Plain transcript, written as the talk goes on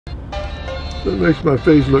That makes my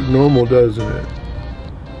face look normal, doesn't it?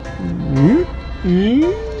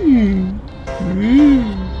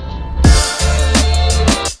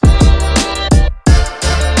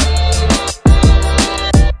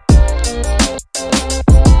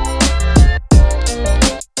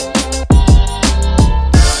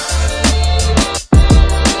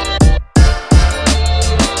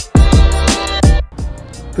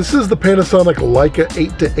 This is the Panasonic Leica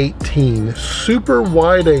 8-18 super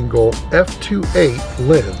wide angle f2.8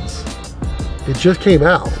 lens. It just came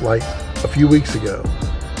out like a few weeks ago.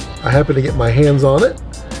 I happened to get my hands on it.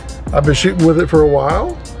 I've been shooting with it for a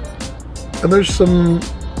while, and there's some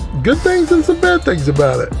good things and some bad things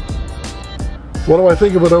about it. What do I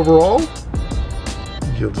think of it overall?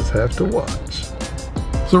 You'll just have to watch.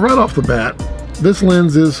 So right off the bat, this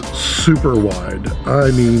lens is super wide. I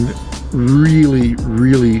mean, really,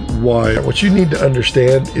 really wide. What you need to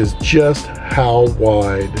understand is just how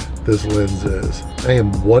wide this lens is. I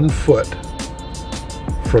am 1 foot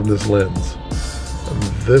from this lens. And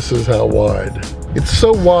this is how wide. It's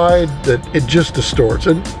so wide that it just distorts.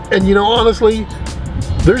 And you know, honestly,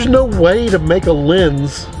 there's no way to make a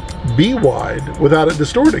lens be wide without it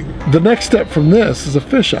distorting. The next step from this is a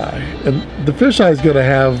fisheye, and the fisheye is going to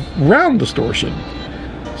have round distortion.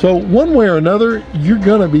 So one way or another, you're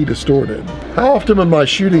gonna be distorted. How often am I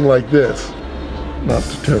shooting like this? Not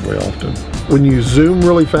terribly often. When you zoom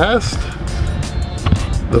really fast,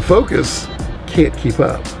 the focus can't keep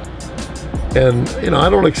up. And you know, I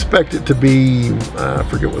don't expect it to be, I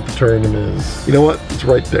forget what the term is. You know what, it's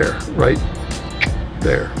right there, right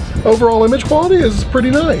there. Overall image quality is pretty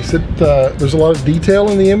nice. There's a lot of detail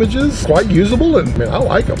in the images, quite usable, and I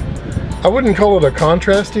like them. I wouldn't call it a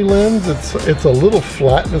contrasty lens. It's a little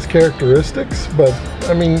flat in its characteristics, but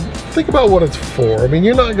I mean, think about what it's for. I mean,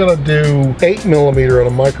 you're not gonna do 8mm on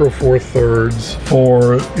a micro four thirds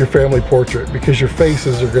for your family portrait because your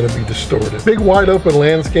faces are gonna be distorted. Big wide open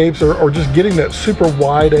landscapes or just getting that super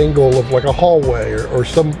wide angle of like a hallway or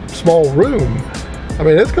some small room, I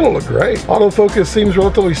mean, it's gonna look great. Autofocus seems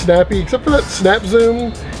relatively snappy, except for that snap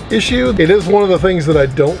zoom issue. It is one of the things that I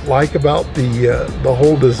don't like about the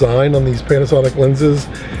whole design on these Panasonic lenses,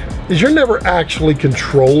 is you're never actually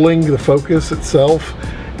controlling the focus itself.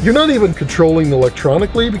 You're not even controlling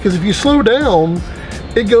electronically, because if you slow down,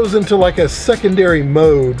 it goes into like a secondary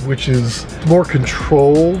mode, which is more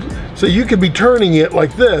controlled. So you could be turning it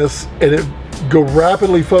like this and it go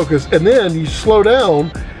rapidly focus, and then you slow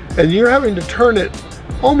down and you're having to turn it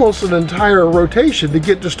almost an entire rotation to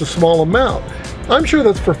get just a small amount. I'm sure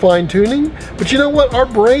that's for fine tuning, but you know what? Our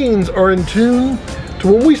brains are in tune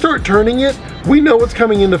to when we start turning it, we know what's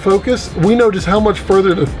coming into focus. We know just how much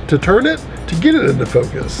further to turn it to get it into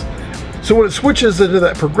focus. So when it switches into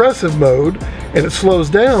that progressive mode and it slows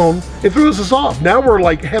down, it throws us off. Now we're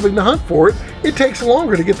like having to hunt for it. It takes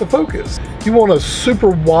longer to get the focus. You want a super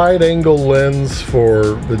wide angle lens for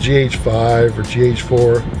the GH5 or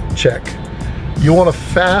GH4, check. You want a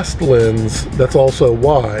fast lens that's also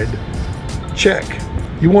wide, check.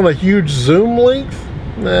 You want a huge zoom length?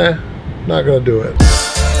 Nah, not gonna do it.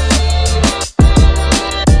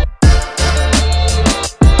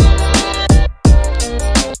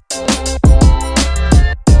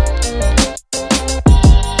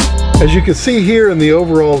 As you can see here in the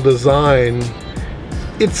overall design,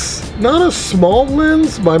 it's not a small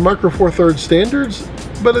lens by micro four thirds standards,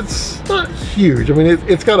 but it's not huge. I mean,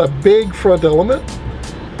 it's got a big front element.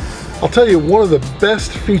 I'll tell you, one of the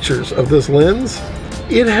best features of this lens,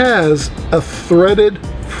 it has a threaded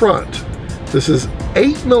front. This is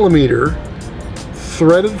 8mm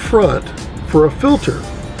threaded front for a filter,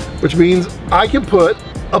 which means I can put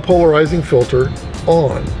a polarizing filter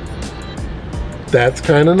on. That's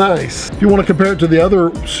kind of nice. If you want to compare it to the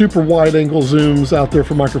other super wide angle zooms out there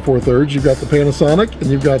for micro four thirds, you've got the Panasonic and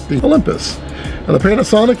you've got the Olympus. And the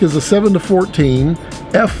Panasonic is a 7-14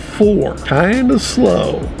 f4, kind of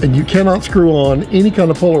slow, and you cannot screw on any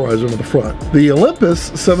kind of polarizer to the front. The Olympus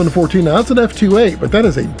 7-14, now that's an f2.8, but that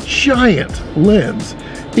is a giant lens.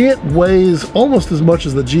 It weighs almost as much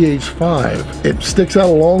as the GH5. It sticks out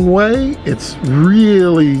a long way. It's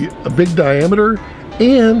really a big diameter,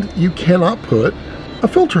 and you cannot put a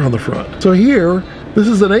filter on the front. So here, this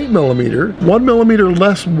is an 8mm, 1mm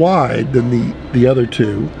less wide than the other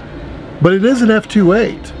two, but it is an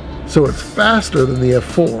f2.8. So it's faster than the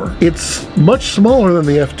f4. It's much smaller than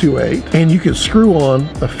the f2.8, and you can screw on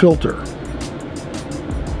a filter.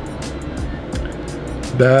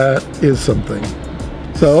 That is something.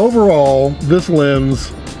 So overall, this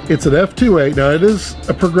lens, it's an f2.8. Now it is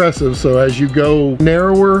a progressive, so as you go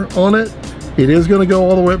narrower on it, it is going to go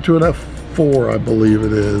all the way up to an f4, I believe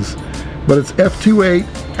it is. But it's f2.8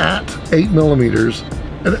 at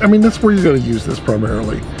 8mm. And I mean, that's where you're going to use this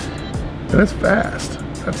primarily. And it's fast.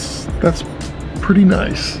 That's pretty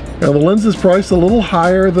nice. Now the lens is priced a little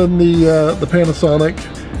higher than the Panasonic,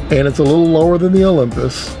 and it's a little lower than the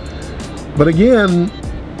Olympus. But again,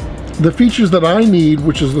 the features that I need,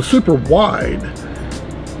 which is the super wide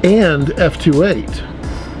and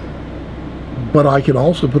f2.8, but I can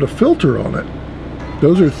also put a filter on it.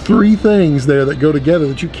 Those are three things there that go together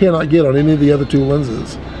that you cannot get on any of the other two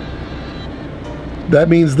lenses. That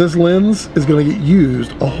means this lens is going to get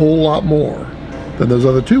used a whole lot more than those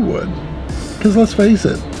other two would. Because let's face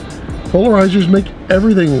it, polarizers make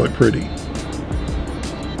everything look pretty.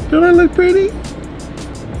 Don't I look pretty?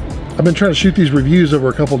 I've been trying to shoot these reviews over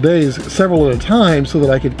a couple days, several at a time, so that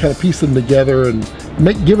I could kind of piece them together and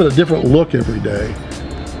give it a different look every day.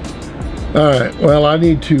 Alright, well, I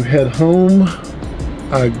need to head home.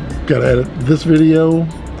 I gotta edit this video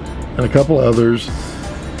and a couple others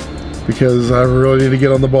because I really need to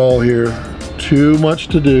get on the ball here. Too much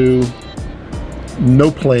to do.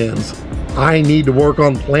 No plans. I need to work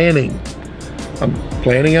on planning. I'm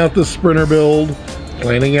planning out this sprinter build,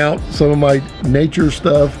 planning out some of my nature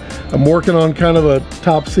stuff. I'm working on kind of a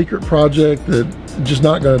top secret project that I'm just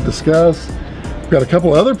not going to discuss. I've got a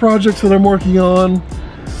couple other projects that I'm working on.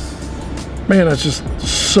 Man, that's just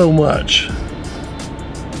so much.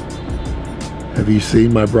 Have you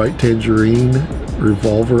seen my bright tangerine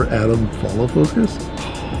revolver atom follow focus?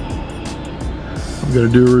 I'm going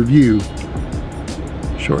to do a review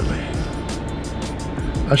shortly.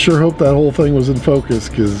 I sure hope that whole thing was in focus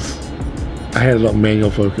because I had it on manual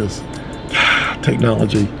focus.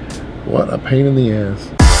 Technology, what a pain in the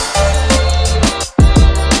ass.